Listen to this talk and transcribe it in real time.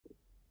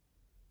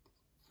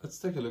Let's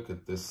take a look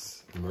at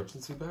this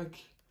emergency bag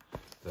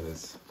that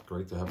is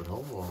great to have at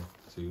home or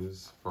to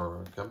use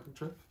for a camping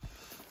trip.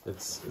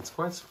 It's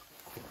quite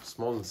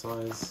small in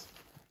size,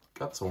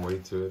 got some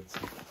weight to it,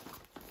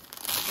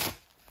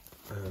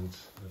 and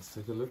let's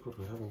take a look what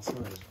we have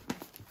inside.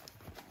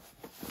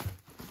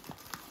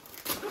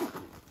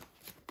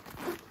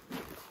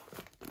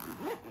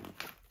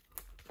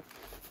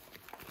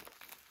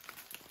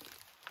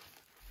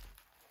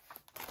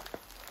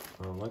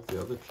 Like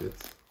the other kit,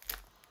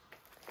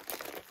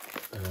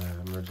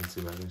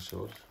 emergency bag I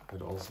showed,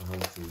 it also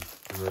has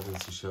the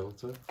emergency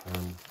shelter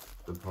and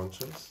the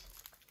ponchos.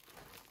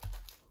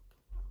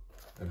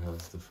 It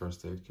has the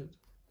first aid kit,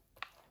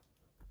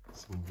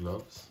 some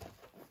gloves,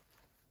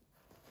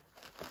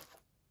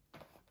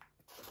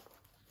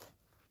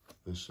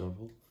 the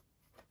shovel,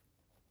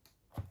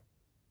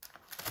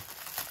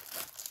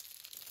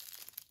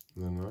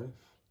 the knife,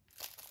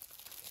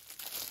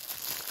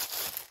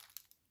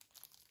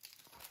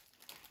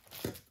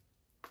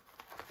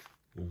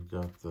 you've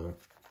got the,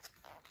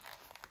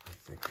 I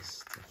think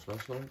it's the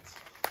flashlight.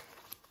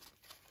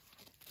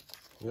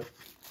 Yep.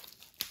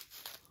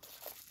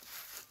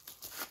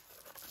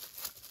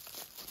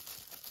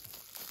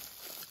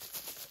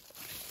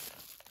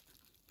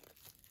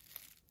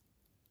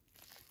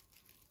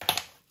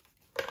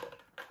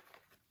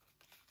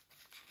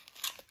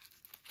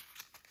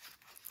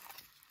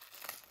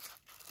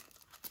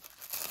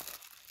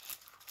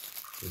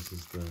 This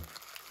is the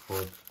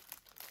fork,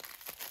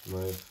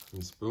 knife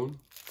and spoon.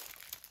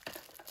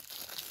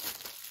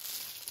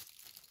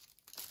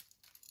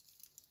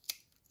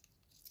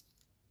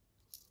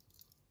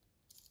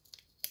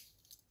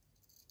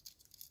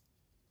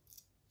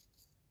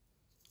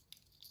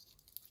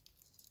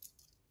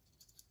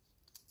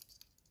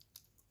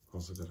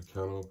 Also got a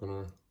can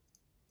opener.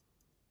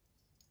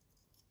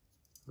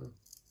 Oh,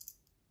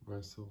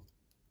 nice tool.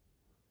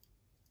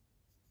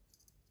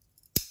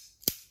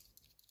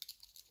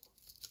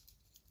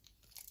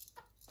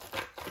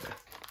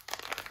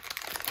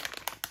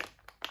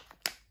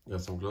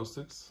 Got some glow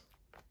sticks.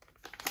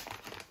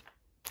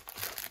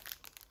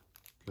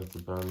 Got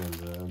the band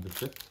and the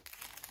tip.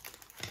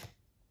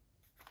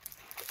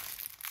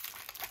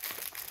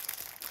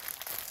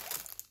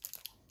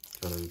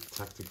 Got a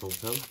tactical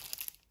pen.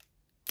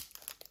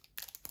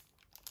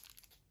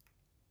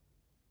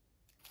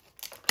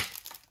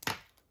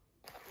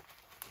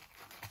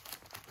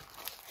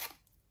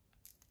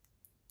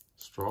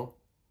 Straw.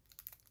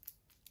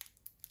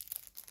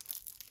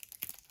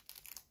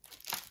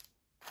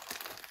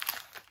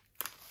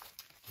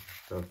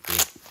 Got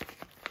the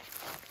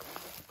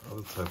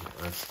other type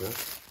of axe there.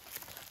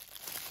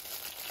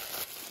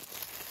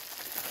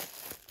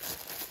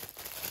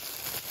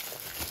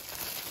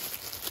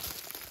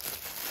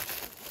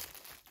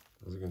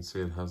 As you can see,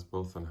 it has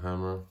both a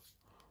hammer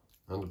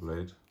and a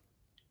blade.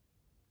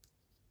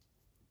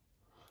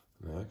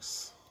 An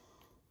axe.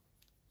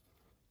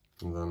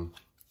 And then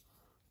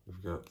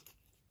we've got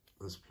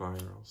this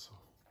plier also.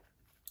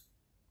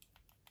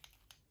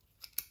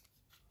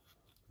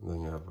 And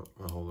then you have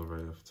a whole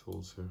array of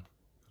tools here.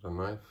 Got a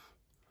knife,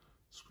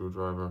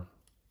 screwdriver,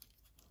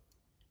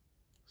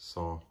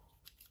 saw,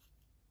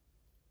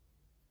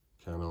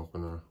 can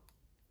opener,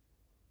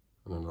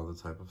 and another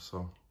type of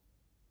saw.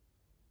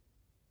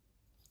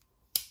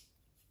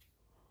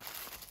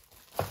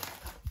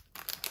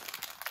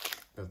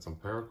 Got some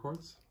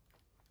paracords.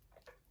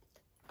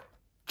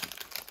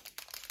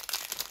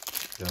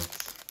 Got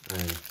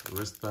a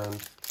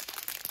wristband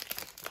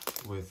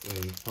with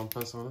a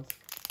compass on it.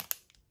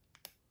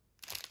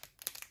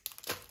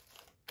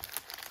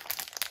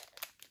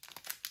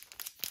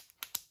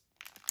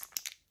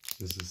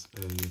 This is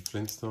a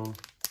flintstone,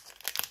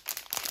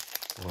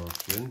 or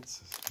flint,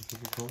 as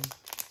people call it,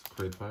 to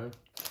create fire.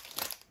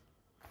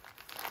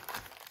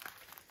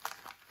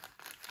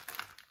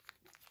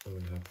 And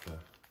we have the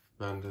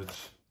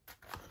bandage,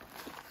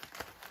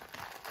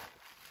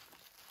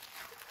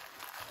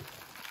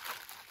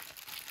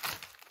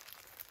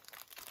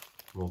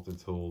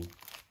 multi-tool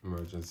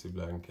emergency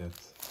blanket,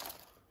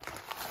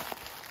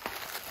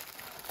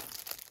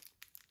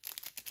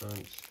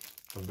 and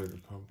a bigger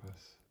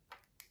compass.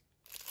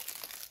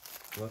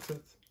 That's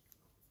it.